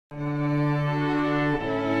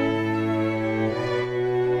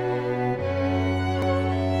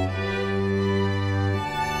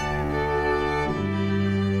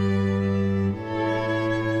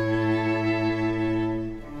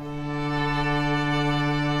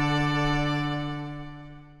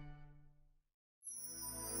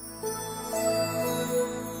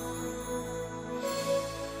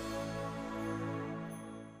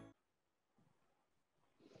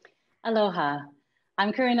Aloha.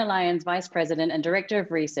 I'm Karena Lyons, Vice President and Director of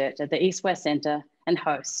Research at the East-West Center and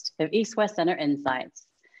host of East-West Center Insights.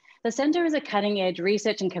 The center is a cutting-edge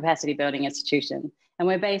research and capacity building institution, and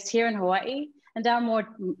we're based here in Hawaii, and our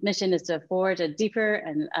mission is to forge a deeper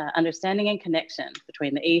understanding and connection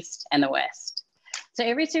between the East and the West. So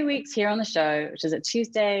every 2 weeks here on the show, which is at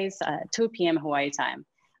Tuesdays, 2 p.m. Hawaii time,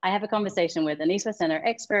 I have a conversation with an East-West Center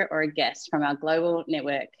expert or a guest from our global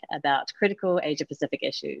network about critical Asia-Pacific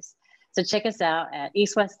issues. So check us out at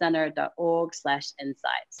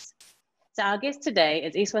eastwestcenter.org/insights. So our guest today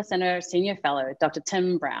is East-West Center Senior Fellow, Dr.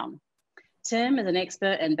 Tim Brown. Tim is an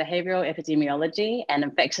expert in behavioral epidemiology and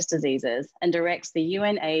infectious diseases and directs the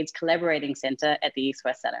UN AIDS Collaborating Center at the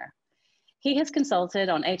East-West Center. He has consulted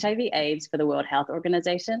on HIV/AIDS for the World Health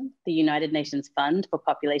Organization, the United Nations Fund for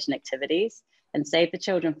Population Activities, and Save the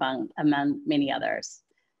Children Fund, among many others.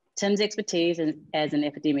 Tim's expertise as an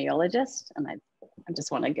epidemiologist, and I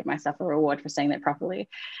just want to give myself a reward for saying that properly,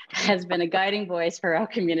 has been a guiding voice for our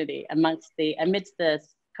community amidst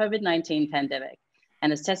this COVID-19 pandemic,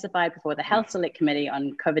 and has testified before the Health Select Committee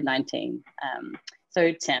on COVID-19.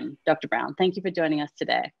 So Tim, Dr. Brown, thank you for joining us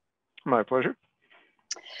today. My pleasure.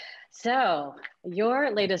 So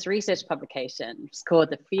your latest research publication, which is called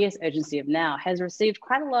The Fierce Urgency of Now, has received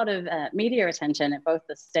quite a lot of media attention at both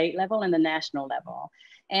the state level and the national level.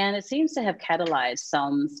 And it seems to have catalyzed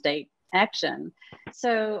some state action.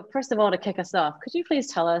 So first of all, to kick us off, could you please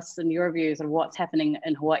tell us some of your views on what's happening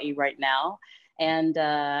in Hawaii right now? And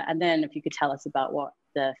then if you could tell us about what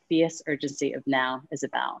the Fierce Urgency of Now is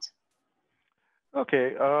about.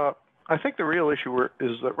 Okay, I think the real issue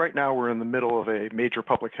is that right now we're in the middle of a major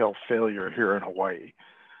public health failure here in Hawaii.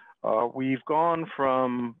 We've gone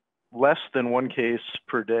from less than 1 case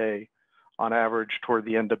per day on average toward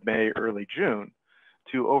the end of May, early June,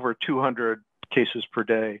 to over 200 cases per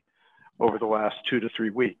day over the last 2 to 3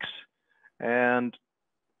 weeks. And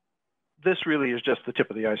this really is just the tip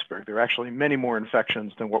of the iceberg. There are actually many more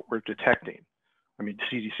infections than what we're detecting. I mean,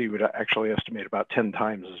 CDC would actually estimate about 10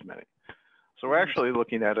 times as many. So we're actually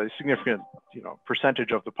looking at a significant,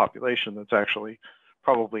 percentage of the population that's actually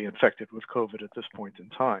probably infected with COVID at this point in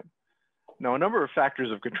time. Now, a number of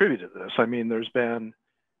factors have contributed to this. I mean, there's been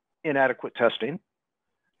inadequate testing,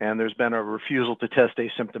 and there's been a refusal to test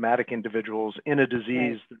asymptomatic individuals in a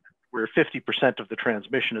disease where 50% of the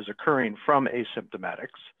transmission is occurring from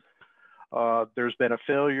asymptomatics. There's been a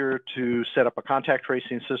failure to set up a contact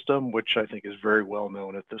tracing system, which I think is very well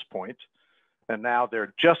known at this point. And now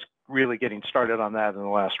they're just really getting started on that in the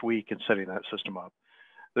last week and setting that system up.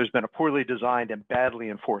 There's been a poorly designed and badly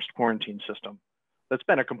enforced quarantine system that's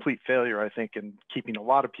been a complete failure, I think, in keeping a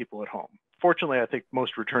lot of people at home. Fortunately, I think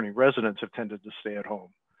most returning residents have tended to stay at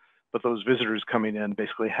home, but those visitors coming in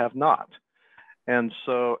basically have not. And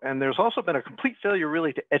there's also been a complete failure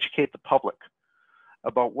really to educate the public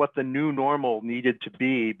about what the new normal needed to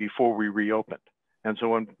be before we reopened. And so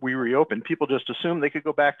when we reopened, people just assumed they could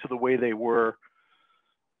go back to the way they were,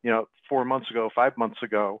 4 months ago, 5 months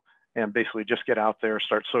ago, and basically just get out there,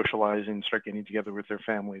 start socializing, start getting together with their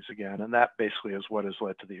families again. And that basically is what has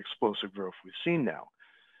led to the explosive growth we've seen now.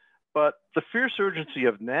 But the fierce urgency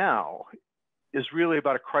of now is really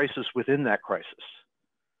about a crisis within that crisis.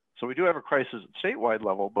 So we do have a crisis at statewide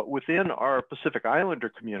level, but within our Pacific Islander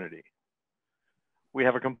community, we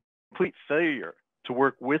have a complete failure to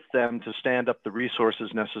work with them to stand up the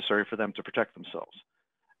resources necessary for them to protect themselves.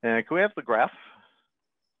 And can we have the graph?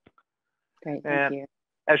 Great, thank you.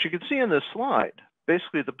 As you can see in this slide,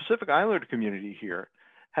 basically the Pacific Islander community here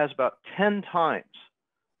has about 10 times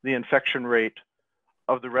the infection rate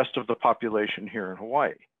of the rest of the population here in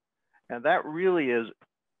Hawaii. And that really is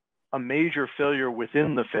a major failure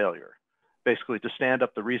within the failure, basically to stand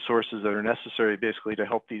up the resources that are necessary basically to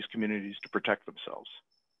help these communities to protect themselves.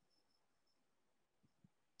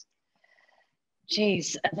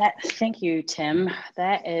 Geez, thank you, Tim.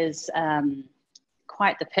 That is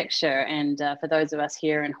quite the picture. And for those of us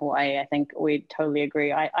here in Hawaii, I think we totally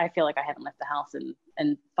agree. I feel like I haven't left the house in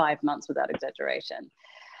 5 months without exaggeration.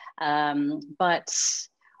 But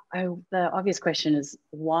the obvious question is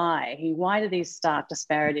why? Why do these stark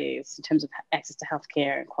disparities in terms of access to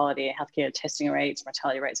healthcare and quality, healthcare testing rates,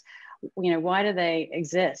 mortality rates, why do they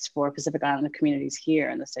exist for Pacific Islander communities here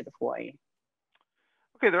in the state of Hawaii?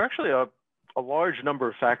 Okay, there are actually a large number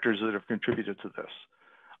of factors that have contributed to this.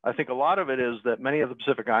 I think a lot of it is that many of the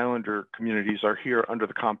Pacific Islander communities are here under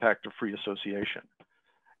the Compact of Free Association.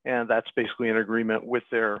 And that's basically an agreement with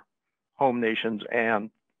their home nations and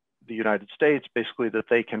the United States, basically that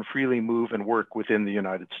they can freely move and work within the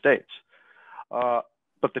United States.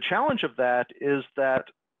 But the challenge of that is that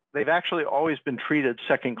they've actually always been treated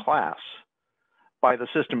second class by the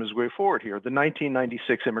system as we go forward here. The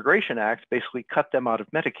 1996 Immigration Act basically cut them out of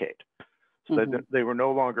Medicaid. So that they were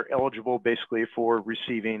no longer eligible basically for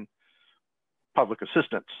receiving public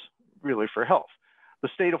assistance, really for health. The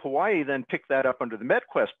state of Hawaii then picked that up under the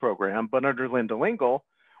MedQuest program, but under Linda Lingle,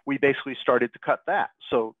 we basically started to cut that.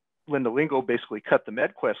 So Linda Lingle basically cut the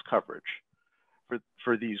MedQuest coverage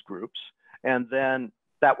for these groups. And then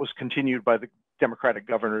that was continued by the Democratic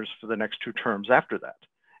governors for the next 2 terms after that.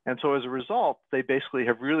 And so as a result, they basically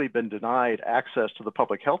have really been denied access to the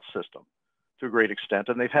public health system to a great extent.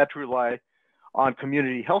 And they've had to rely on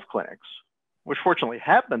community health clinics, which fortunately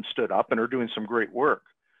have been stood up and are doing some great work,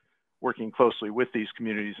 working closely with these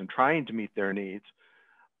communities and trying to meet their needs.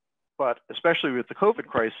 But especially with the COVID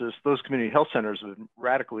crisis, those community health centers have been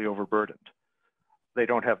radically overburdened. They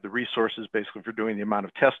don't have the resources basically for doing the amount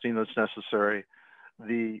of testing that's necessary.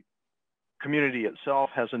 The community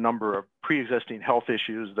itself has a number of pre-existing health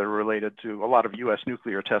issues that are related to a lot of US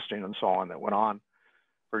nuclear testing and so on that went on,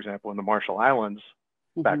 for example, in the Marshall Islands,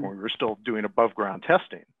 back when we were still doing above ground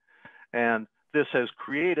testing. And this has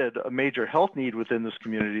created a major health need within this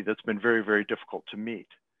community that's been very, very difficult to meet.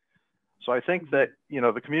 So I think that,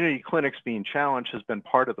 the community clinics being challenged has been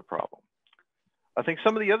part of the problem. I think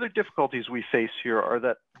some of the other difficulties we face here are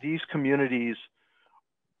that these communities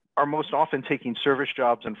are most often taking service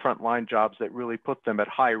jobs and frontline jobs that really put them at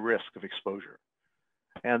high risk of exposure.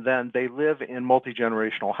 And then they live in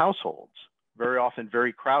multi-generational households, very often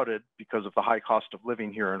very crowded because of the high cost of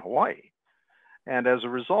living here in Hawaii. And as a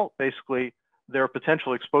result, basically, their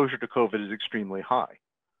potential exposure to COVID is extremely high.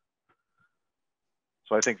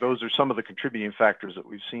 So I think those are some of the contributing factors that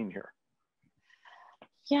we've seen here.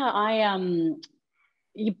 Yeah,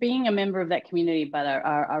 being a member of that community, but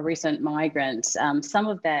a recent migrant, some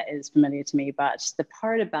of that is familiar to me, but the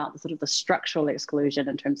part about the structural exclusion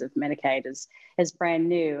in terms of Medicaid is brand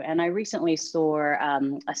new. And I recently saw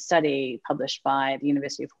a study published by the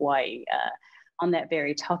University of Hawaii on that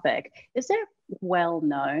very topic. Is there well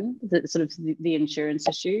known the insurance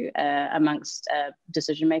issue amongst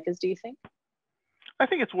decision makers, do you think? I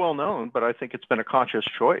think it's well known, but I think it's been a conscious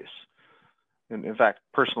choice. In fact,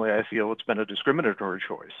 personally, I feel it's been a discriminatory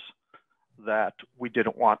choice that we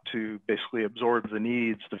didn't want to basically absorb the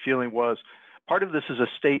needs. The feeling was part of this is a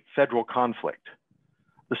state-federal conflict.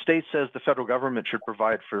 The state says the federal government should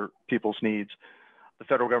provide for people's needs. The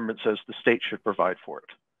federal government says the state should provide for it.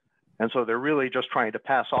 And so they're really just trying to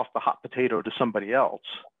pass off the hot potato to somebody else.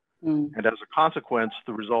 And as a consequence,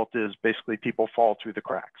 the result is basically people fall through the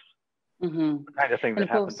cracks. The kind of thing that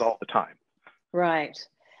happens all the time. Right.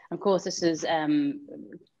 Of course, this is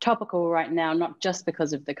topical right now, not just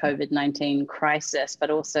because of the COVID-19 crisis,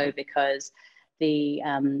 but also because the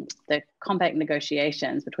compact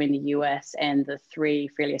negotiations between the US and the 3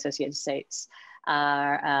 freely associated states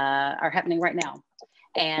are happening right now,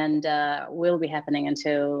 and will be happening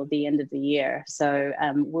until the end of the year. So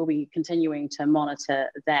we'll be continuing to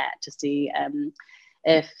monitor that to see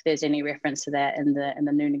if there's any reference to that in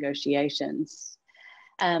the new negotiations.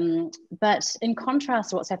 But in contrast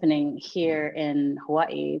to what's happening here in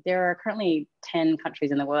Hawaii, there are currently 10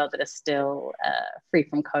 countries in the world that are still free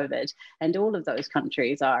from COVID. And all of those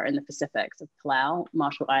countries are in the Pacifics of Palau,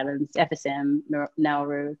 Marshall Islands, FSM,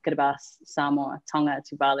 Nauru, Kiribati, Samoa, Tonga,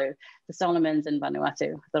 Tuvalu, the Solomons, and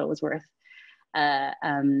Vanuatu. I thought it was worth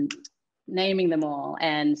naming them all.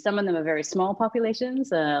 And some of them are very small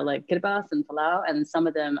populations, like Kiribati and Palau, and some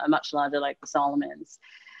of them are much larger, like the Solomons.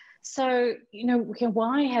 So,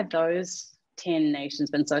 why have those 10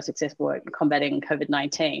 nations been so successful at combating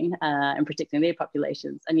COVID-19 and protecting their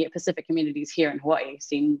populations, and yet Pacific communities here in Hawaii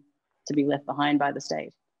seem to be left behind by the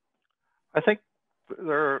state? I think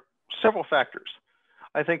there are several factors.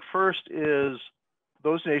 I think first is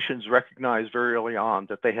those nations recognized very early on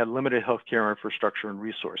that they had limited healthcare infrastructure and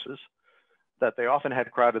resources, that they often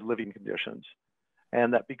had crowded living conditions,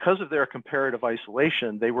 and that because of their comparative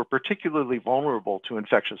isolation, they were particularly vulnerable to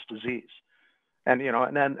infectious disease. And,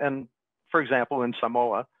 and for example, in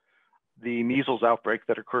Samoa, the measles outbreak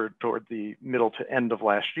that occurred toward the middle to end of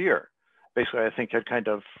last year, basically, I think had kind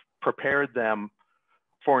of prepared them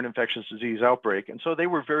for an infectious disease outbreak. And so they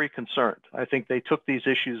were very concerned. I think they took these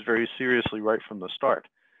issues very seriously right from the start.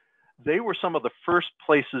 They were some of the first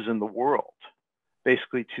places in the world,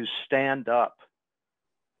 basically, to stand up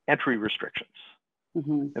entry restrictions.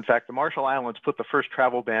 In fact, the Marshall Islands put the first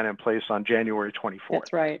travel ban in place on January 24th.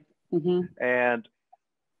 That's right. And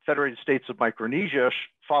Federated States of Micronesia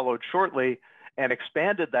followed shortly and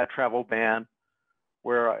expanded that travel ban,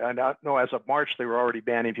 where I know as of March, they were already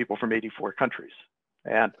banning people from 84 countries.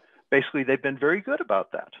 And basically, they've been very good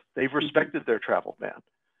about that. They've respected their travel ban.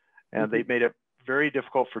 And they've made it very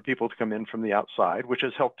difficult for people to come in from the outside, which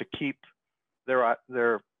has helped to keep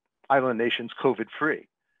their island nations COVID-free.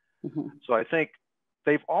 Mm-hmm. So I think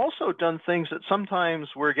they've also done things that sometimes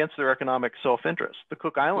were against their economic self-interest. The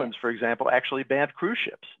Cook Islands, for example, actually banned cruise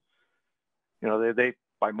ships. You know, they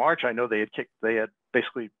by March, I know they had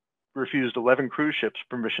basically refused 11 cruise ships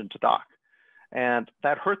permission to dock. And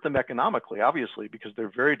that hurt them economically, obviously, because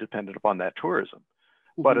they're very dependent upon that tourism.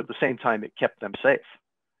 Mm-hmm. But at the same time, it kept them safe.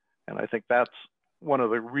 And I think that's one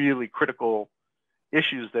of the really critical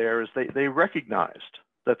issues there, is they recognized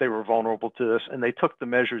that they were vulnerable to this, and they took the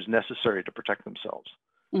measures necessary to protect themselves.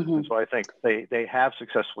 Mm-hmm. And so I think they have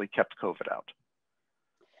successfully kept COVID out.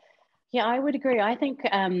 Yeah, I would agree. I think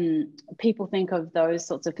people think of those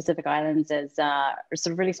sorts of Pacific Islands as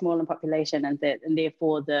sort of really small in population, and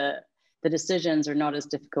therefore the decisions are not as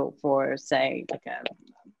difficult for, say,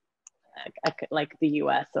 like the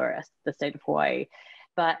US or the state of Hawaii.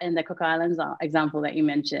 But in the Cook Islands example that you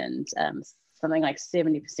mentioned, something like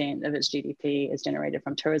 70% of its GDP is generated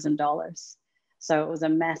from tourism dollars. So it was a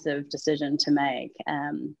massive decision to make.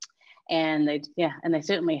 And they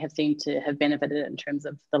certainly have seemed to have benefited in terms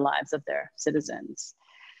of the lives of their citizens.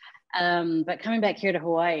 But coming back here to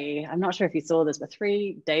Hawaii, I'm not sure if you saw this, but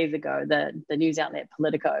 3 days ago, the news outlet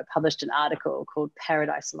Politico published an article called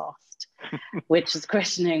Paradise Lost, which is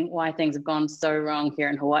questioning why things have gone so wrong here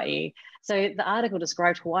in Hawaii. So the article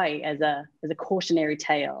described Hawaii as a cautionary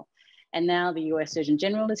tale. And now the US Surgeon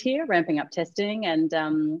General is here, ramping up testing.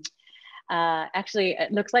 And actually,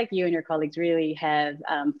 it looks like you and your colleagues really have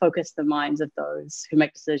focused the minds of those who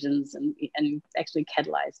make decisions and actually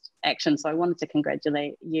catalyzed action. So I wanted to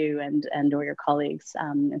congratulate you and or your colleagues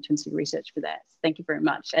in terms of your research for that. Thank you very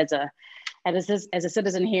much as a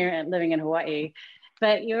citizen here and living in Hawaii.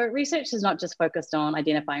 But your research is not just focused on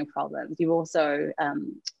identifying problems. You've also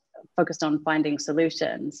focused on finding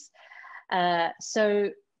solutions.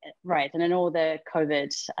 Right, and in all the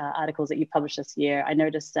COVID articles that you published this year, I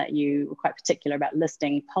noticed that you were quite particular about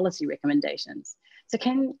listing policy recommendations. So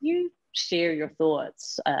can you share your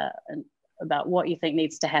thoughts about what you think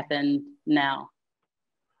needs to happen now?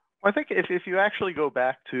 Well, I think if you actually go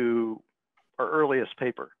back to our earliest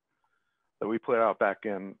paper that we put out back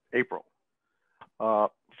in April,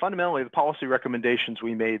 fundamentally the policy recommendations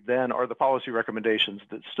we made then are the policy recommendations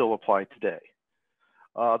that still apply today.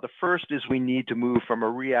 The first is we need to move from a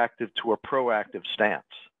reactive to a proactive stance.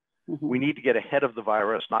 Mm-hmm. We need to get ahead of the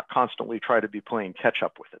virus, not constantly try to be playing catch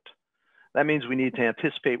up with it. That means we need to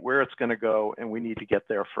anticipate where it's going to go, and we need to get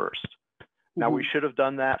there first. Mm-hmm. Now, we should have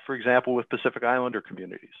done that, for example, with Pacific Islander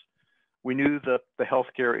communities. We knew the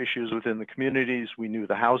healthcare issues within the communities. We knew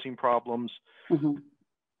the housing problems. Mm-hmm.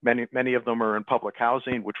 Many of them are in public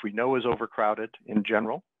housing, which we know is overcrowded in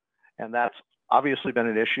general. And that's obviously been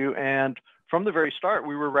an issue. And from the very start,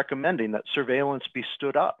 we were recommending that surveillance be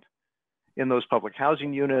stood up in those public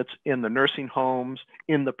housing units, in the nursing homes,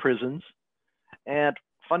 in the prisons. And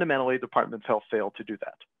fundamentally, the Department of Health failed to do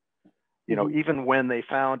that. You know, even when they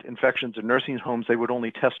found infections in nursing homes, they would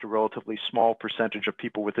only test a relatively small percentage of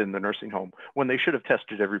people within the nursing home when they should have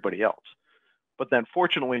tested everybody else. But then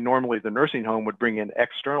fortunately, normally the nursing home would bring in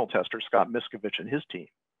external testers, Scott Miskovich and his team,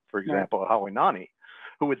 for example, at Hawaiʻi,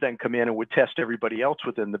 who would then come in and would test everybody else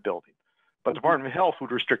within the building. But the Department of Health would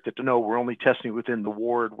restrict it to no, we're only testing within the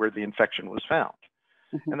ward where the infection was found.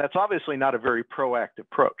 Mm-hmm. And that's obviously not a very proactive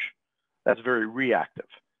approach. That's very reactive.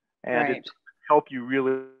 And it help you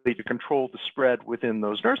really to control the spread within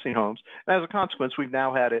those nursing homes. And as a consequence, we've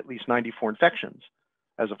now had at least 94 infections.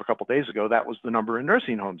 As of a couple of days ago, that was the number in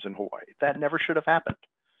nursing homes in Hawaii. That never should have happened.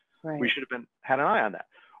 Right. We should have had an eye on that.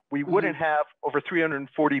 We wouldn't have over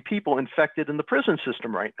 340 people infected in the prison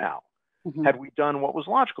system right now had we done what was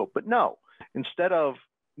logical. But no, instead of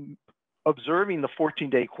observing the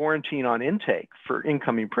 14-day quarantine on intake for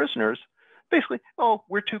incoming prisoners, basically, oh,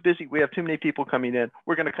 we're too busy. We have too many people coming in.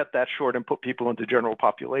 We're going to cut that short and put people into general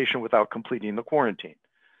population without completing the quarantine.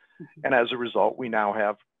 And as a result, we now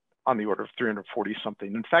have on the order of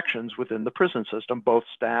 340-something infections within the prison system, both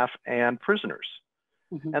staff and prisoners.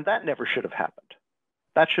 And that never should have happened.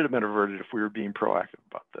 That should have been averted if we were being proactive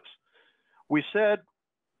about this. We said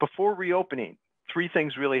before reopening, 3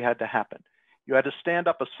 things really had to happen. You had to stand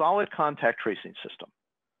up a solid contact tracing system,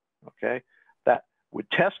 okay, that would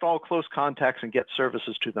test all close contacts and get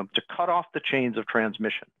services to them to cut off the chains of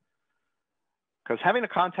transmission. Because having a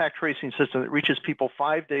contact tracing system that reaches people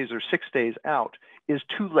 5 days or 6 days out is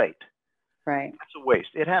too late. Right. It's a waste.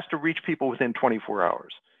 It has to reach people within 24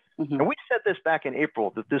 hours. And we said this back in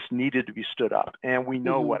April, that this needed to be stood up, and we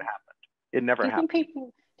know what happened. It never happened. Do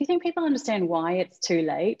you think people understand why it's too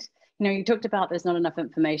late? You know, you talked about there's not enough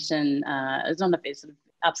information, there's not enough sort of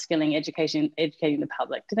upskilling, educating the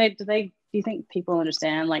public. Do you think people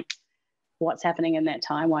understand like what's happening in that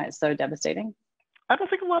time, why it's so devastating? I don't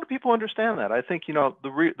think a lot of people understand that. I think,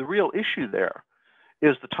 the real issue there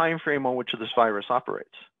is the time frame on which this virus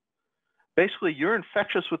operates. Basically, you're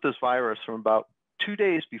infectious with this virus from about 2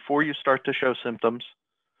 days before you start to show symptoms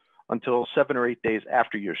until 7 or 8 days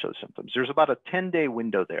after you show symptoms. There's about a 10-day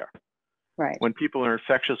window there, right, when people are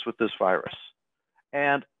infectious with this virus.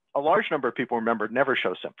 And a large number of people, remember, never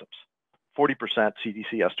show symptoms. 40%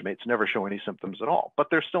 CDC estimates never show any symptoms at all, but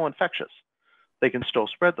they're still infectious. They can still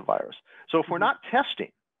spread the virus. So if we're not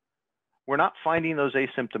testing, we're not finding those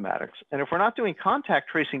asymptomatics. And if we're not doing contact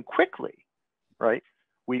tracing quickly, right,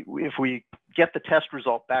 if we get the test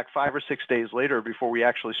result back 5 or 6 days later before we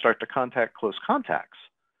actually start to contact close contacts,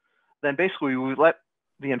 then basically we let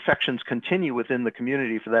the infections continue within the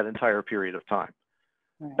community for that entire period of time.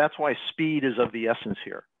 Right. That's why speed is of the essence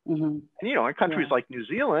here. Mm-hmm. And, in countries like New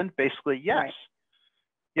Zealand, basically, yes,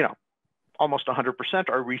 right, almost 100%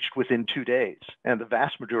 are reached within 2 days. And the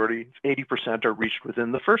vast majority, 80%, are reached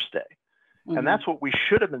within the first day. Mm-hmm. And that's what we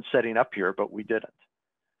should have been setting up here, but we didn't.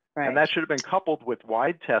 Right. And that should have been coupled with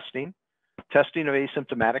wide testing of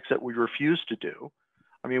asymptomatics that we refused to do.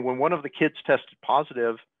 I mean, when one of the kids tested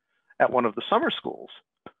positive at one of the summer schools,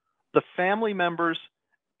 the family members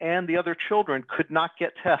and the other children could not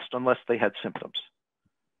get tests unless they had symptoms.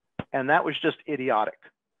 And that was just idiotic,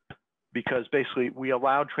 because basically we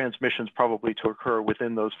allowed transmissions probably to occur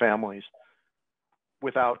within those families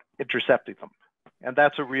without intercepting them. And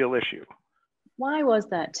that's a real issue. Why was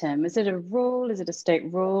that, Tim? Is it a rule? Is it a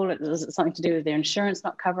state rule? Is it something to do with their insurance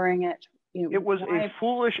not covering it? It was a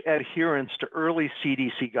foolish adherence to early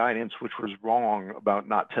CDC guidance, which was wrong about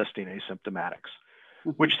not testing asymptomatics,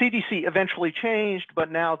 mm-hmm, which CDC eventually changed, but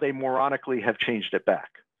now they moronically have changed it back.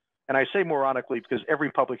 And I say moronically because every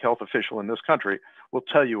public health official in this country will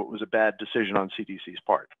tell you it was a bad decision on CDC's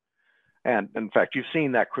part. And in fact, you've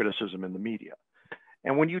seen that criticism in the media.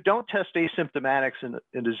 And when you don't test asymptomatics in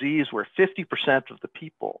a disease where 50% of the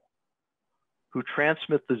people who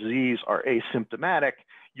transmit the disease are asymptomatic,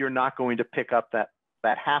 you're not going to pick up that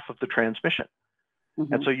half of the transmission.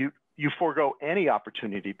 Mm-hmm. And so you forego any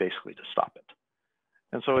opportunity basically to stop it.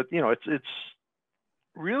 And so it's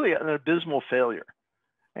really an abysmal failure.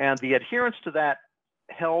 And the adherence to that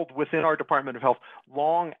held within our Department of Health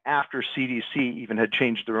long after CDC even had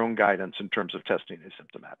changed their own guidance in terms of testing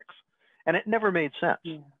asymptomatics. And it never made sense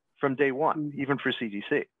from day one, even for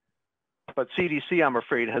CDC. But CDC, I'm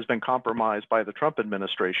afraid, has been compromised by the Trump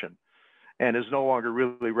administration and is no longer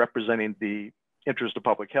really representing the interest of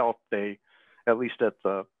public health. They, at least at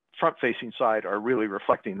the front-facing side, are really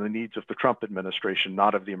reflecting the needs of the Trump administration,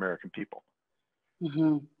 not of the American people.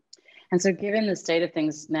 Mm-hmm. And so given the state of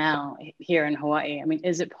things now here in Hawaii, I mean,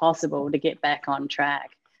 is it possible to get back on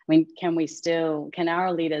track? I mean, can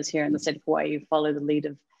our leaders here in the state of Hawaii follow the lead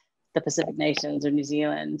of the Pacific nations or New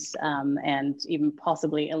Zealand and even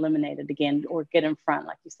possibly eliminate it again or get in front,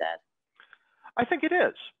 like you said? I think it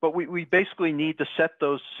is, but we basically need to set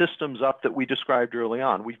those systems up that we described early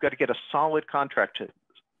on. We've got to get a solid contact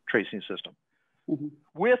tracing system, mm-hmm,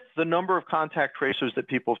 with the number of contact tracers that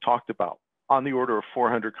people have talked about, on the order of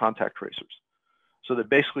 400 contact tracers, so that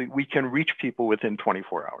basically we can reach people within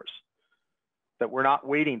 24 hours, that we're not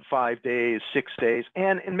waiting 5 days, 6 days,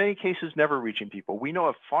 and in many cases, never reaching people. We know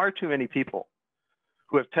of far too many people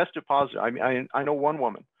who have tested positive. I know one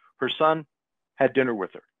woman, her son had dinner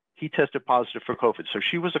with her. He tested positive for COVID, so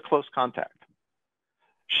she was a close contact.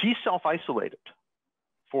 She self-isolated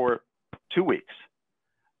for 2 weeks.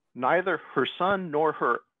 Neither her son nor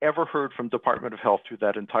her ever heard from Department of Health through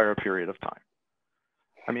that entire period of time.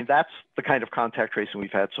 I mean, that's the kind of contact tracing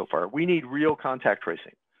we've had so far. We need real contact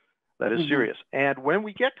tracing that is, mm-hmm, serious. And when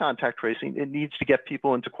we get contact tracing, it needs to get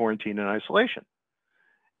people into quarantine and isolation.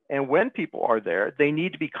 And when people are there, they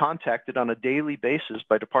need to be contacted on a daily basis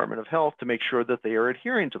by Department of Health to make sure that they are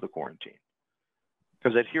adhering to the quarantine.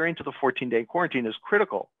 Because adhering to the 14-day quarantine is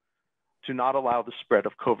critical to not allow the spread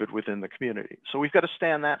of COVID within the community. So we've got to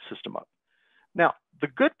stand that system up. Now, the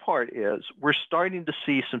good part is we're starting to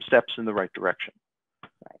see some steps in the right direction.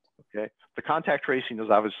 Right. Okay. The contact tracing is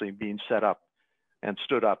obviously being set up and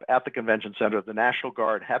stood up at the convention center. The National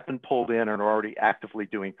Guard have been pulled in and are already actively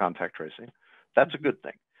doing contact tracing. That's a good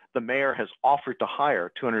thing. The mayor has offered to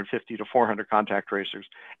hire 250 to 400 contact tracers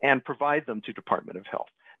and provide them to Department of Health.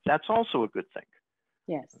 That's also a good thing.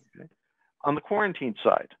 Yes. Okay. On the quarantine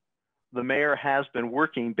side, the mayor has been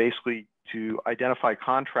working basically to identify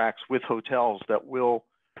contracts with hotels that will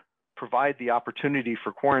provide the opportunity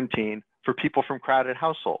for quarantine for people from crowded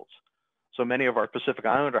households. So many of our Pacific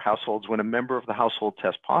Islander households, when a member of the household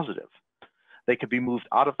tests positive, they could be moved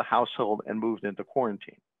out of the household and moved into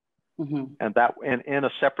quarantine. And that in a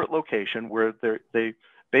separate location where they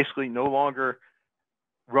basically no longer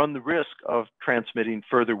run the risk of transmitting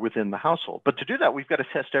further within the household. But to do that, we've got to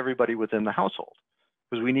test everybody within the household,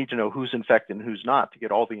 because we need to know who's infected and who's not to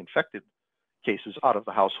get all the infected cases out of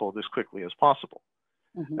the household as quickly as possible.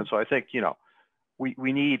 And so I think,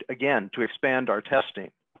 we need, again, to expand our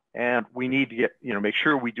testing, and we need to get, make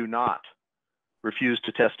sure we do not refuse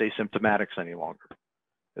to test asymptomatics any longer,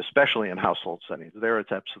 especially in household settings. There,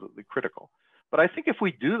 it's absolutely critical. But I think if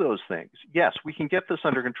we do those things, yes, we can get this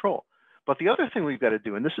under control. But the other thing we've got to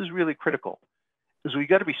do, and this is really critical, is we've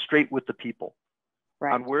got to be straight with the people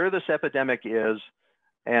on where this epidemic is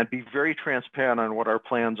and be very transparent on what our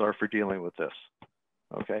plans are for dealing with this,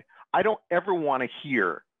 okay? I don't ever want to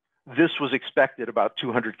hear this was expected about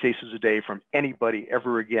 200 cases a day from anybody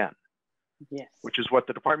ever again, which is what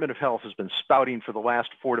the Department of Health has been spouting for the last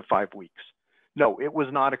 4 to 5 weeks. No, it was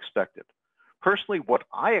not expected. Personally, what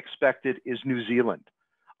I expected is New Zealand.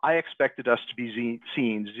 I expected us to be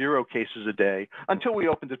seeing 0 cases a day until we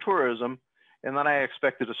opened to tourism, and then I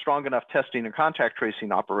expected a strong enough testing and contact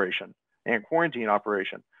tracing operation and quarantine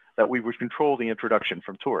operation that we would control the introduction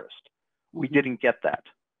from tourists. We didn't get that,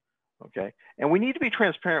 okay? And we need to be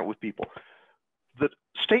transparent with people. The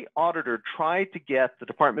state auditor tried to get the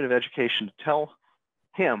Department of Education to tell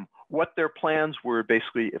him what their plans were,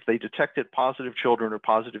 basically, if they detected positive children or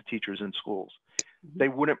positive teachers in schools. They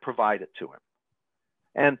wouldn't provide it to him.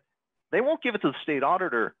 And they won't give it to the state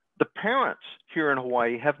auditor. The parents here in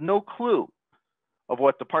Hawaii have no clue of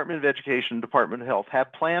what Department of Education, Department of Health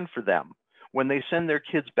have planned for them when they send their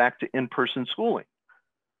kids back to in-person schooling.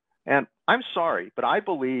 And I'm sorry, but I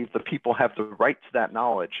believe the people have the right to that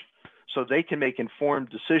knowledge so they can make informed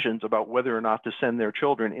decisions about whether or not to send their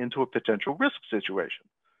children into a potential risk situation.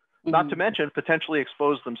 Not to mention potentially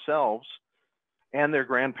expose themselves and their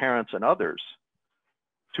grandparents and others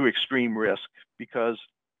to extreme risk, because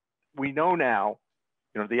we know now,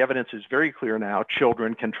 the evidence is very clear now,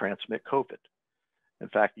 children can transmit COVID. In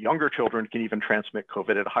fact, younger children can even transmit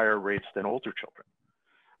COVID at higher rates than older children.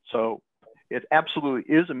 So it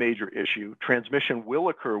absolutely is a major issue. Transmission will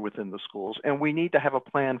occur within the schools, and we need to have a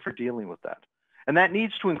plan for dealing with that. And that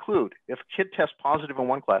needs to include, if a kid tests positive in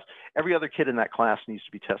one class, every other kid in that class needs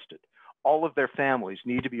to be tested. All of their families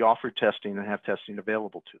need to be offered testing and have testing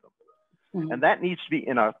available to them. And that needs to be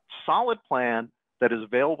in a solid plan that is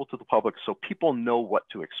available to the public so people know what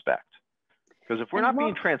to expect. Because if we're not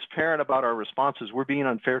being transparent about our responses, we're being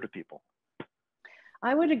unfair to people.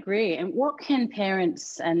 I would agree. And what can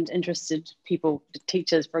parents and interested people,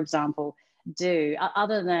 teachers, for example, do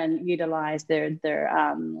other than utilize their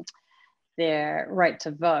right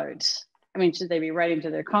to vote? I mean, should they be writing to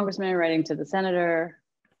their congressman, writing to the senator,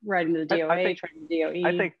 writing to the DOA, writing to the DOE?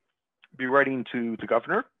 I think be writing to the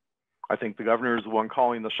governor. I think the governor is the one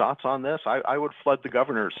calling the shots on this. I would flood the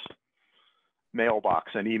governor's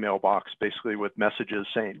mailbox and email box basically with messages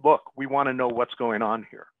saying, look, we want to know what's going on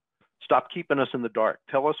here. Stop keeping us in the dark.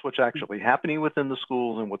 Tell us what's actually happening within the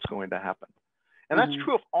schools and what's going to happen. And that's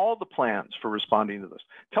true of all the plans for responding to this.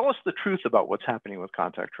 Tell us the truth about what's happening with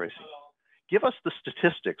contact tracing. Give us the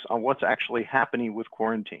statistics on what's actually happening with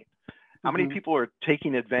quarantine. How many people are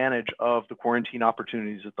taking advantage of the quarantine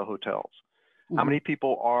opportunities at the hotels? How many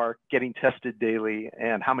people are getting tested daily,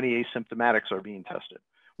 and how many asymptomatics are being tested?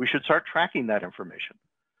 We should start tracking that information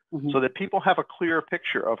so that people have a clear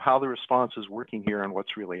picture of how the response is working here and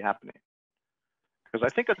what's really happening. Because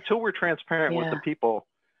I think until we're transparent with the people,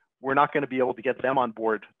 we're not going to be able to get them on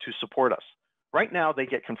board to support us. Right now, they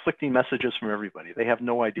get conflicting messages from everybody. They have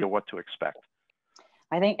no idea what to expect.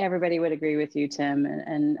 I think everybody would agree with you, Tim,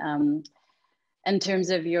 and in terms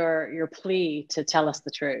of your plea to tell us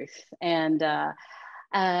the truth. And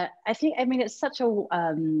I think, I mean, it's such a,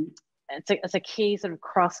 it's a key sort of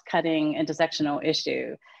cross-cutting intersectional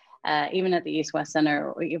issue. Even at the East-West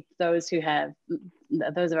Center,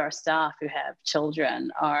 those of our staff who have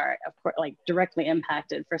children are, of course, like directly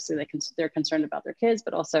impacted. Firstly, they're concerned about their kids,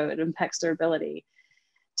 but also it impacts their ability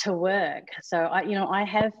to work. So I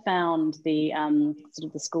have found the sort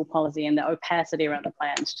of the school policy and the opacity around the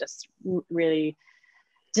plans just really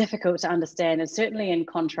difficult to understand, and certainly in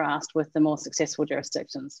contrast with the more successful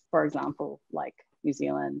jurisdictions, for example, like New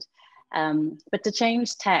Zealand. But to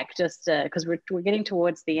change tack, just because we're getting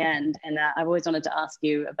towards the end, and I've always wanted to ask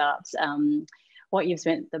you about what you've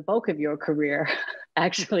spent the bulk of your career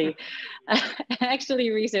actually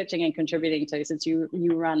researching and contributing to, since you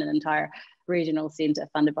run an entire regional center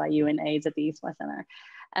funded by UNAIDS at the East-West Center.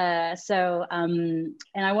 And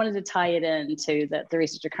I wanted to tie it into the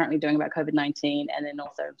research you're currently doing about COVID-19, and then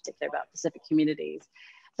also in particular about Pacific communities.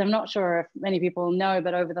 So I'm not sure if many people know,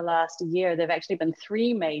 but over the last year, there have actually been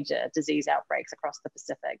 3 major disease outbreaks across the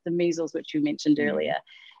Pacific, the measles, which you mentioned earlier.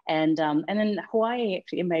 And then Hawaii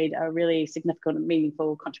actually made a really significant and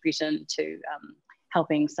meaningful contribution to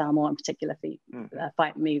helping Samoa in particular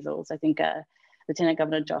fight measles. I think Lieutenant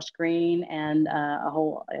Governor Josh Green and a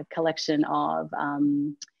whole collection of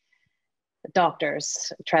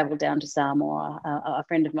doctors traveled down to Samoa. A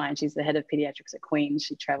friend of mine, she's the head of pediatrics at Queen's,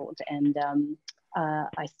 she traveled, and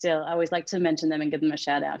I always like to mention them and give them a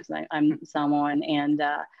shout out because I'm Samoan, and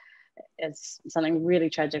it's something really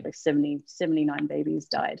tragic, like 79 babies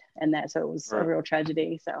died, and so it was a real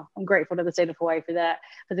tragedy. So I'm grateful to the state of Hawaii for that.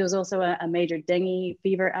 But there was also a major dengue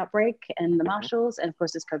fever outbreak in the Marshalls, and of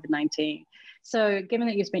course there's COVID-19. So given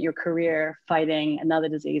that you spent your career fighting another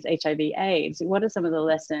disease, HIV/AIDS, what are some of the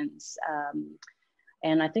lessons,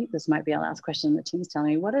 and I think this might be our last question the team's telling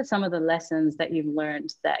me, what are some of the lessons that you've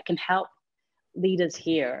learned that can help leaders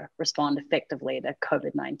here respond effectively to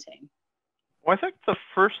COVID-19? Well, I think the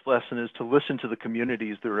first lesson is to listen to the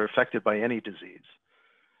communities that are affected by any disease.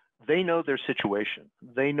 They know their situation.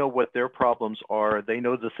 They know what their problems are. They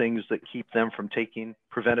know the things that keep them from taking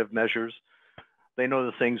preventive measures. They know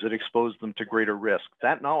the things that expose them to greater risk.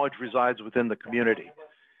 That knowledge resides within the community.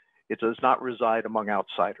 It does not reside among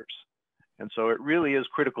outsiders. And so it really is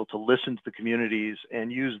critical to listen to the communities and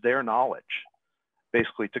use their knowledge,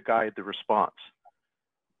 basically, to guide the response.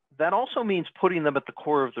 That also means putting them at the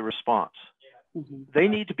core of the response. They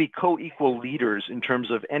need to be co-equal leaders in terms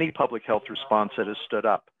of any public health response that has stood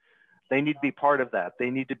up. They need to be part of that. They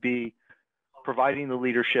need to be providing the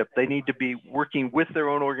leadership. They need to be working with their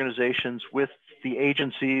own organizations, with the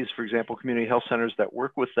agencies, for example, community health centers that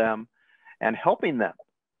work with them, and helping them,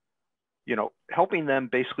 helping them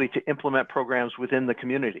basically to implement programs within the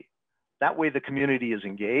community. That way the community is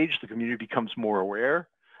engaged, the community becomes more aware,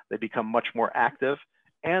 they become much more active,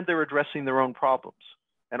 and they're addressing their own problems.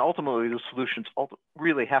 And ultimately, the solutions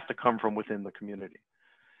really have to come from within the community.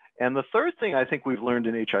 And the third thing I think we've learned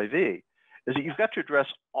in HIV is that you've got to address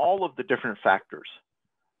all of the different factors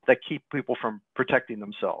that keep people from protecting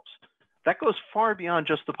themselves. That goes far beyond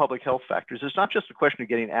just the public health factors. It's not just a question of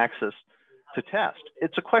getting access to test.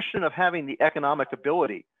 It's a question of having the economic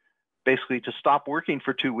ability, basically, to stop working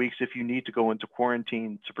for 2 weeks if you need to go into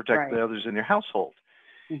quarantine to protect the others in your household.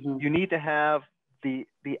 You need to have the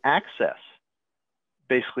access,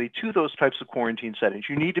 basically, to those types of quarantine settings.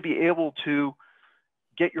 You need to be able to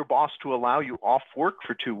get your boss to allow you off work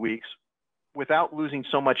for 2 weeks without losing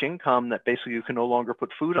so much income that basically you can no longer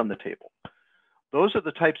put food on the table. Those are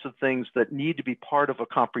the types of things that need to be part of a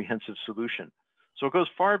comprehensive solution. So it goes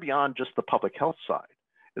far beyond just the public health side.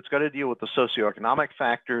 It's got to deal with the socio-economic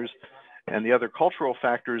factors and the other cultural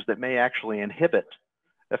factors that may actually inhibit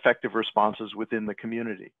effective responses within the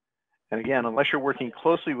community. And again, unless you're working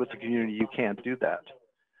closely with the community, you can't do that.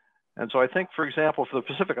 And so I think, for example, for the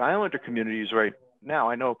Pacific Islander communities right now,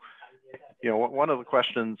 I know, one of the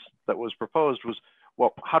questions that was proposed was,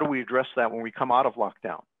 well, how do we address that when we come out of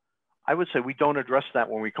lockdown? I would say we don't address that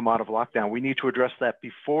when we come out of lockdown. We need to address that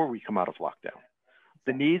before we come out of lockdown.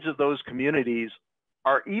 The needs of those communities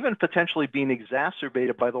are even potentially being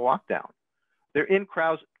exacerbated by the lockdown. They're in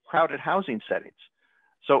crowded housing settings.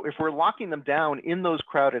 So if we're locking them down in those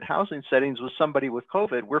crowded housing settings with somebody with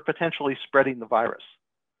COVID, we're potentially spreading the virus.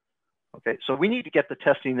 Okay, so we need to get the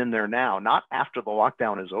testing in there now, not after the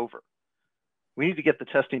lockdown is over. We need to get the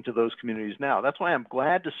testing to those communities now. That's why I'm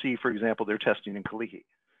glad to see, for example, they're testing in Kalihi.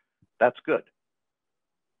 That's good.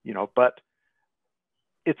 But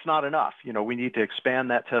it's not enough. We need to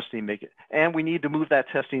expand that testing, and we need to move that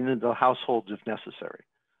testing into the households if necessary.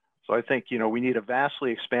 So I think, we need a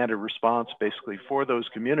vastly expanded response basically for those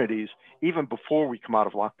communities, even before we come out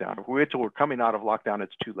of lockdown. If we wait till we're coming out of lockdown,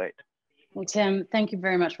 it's too late. Well, Tim, thank you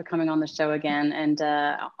very much for coming on the show again. And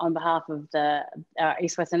on behalf of the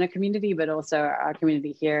East West Center community, but also our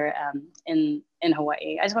community here in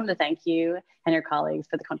Hawaii, I just wanted to thank you and your colleagues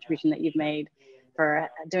for the contribution that you've made for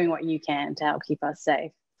doing what you can to help keep us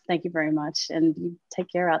safe. Thank you very much. And you take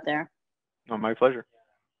care out there. Oh, my pleasure.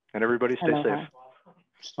 And everybody stay safe.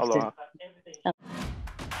 Aloha.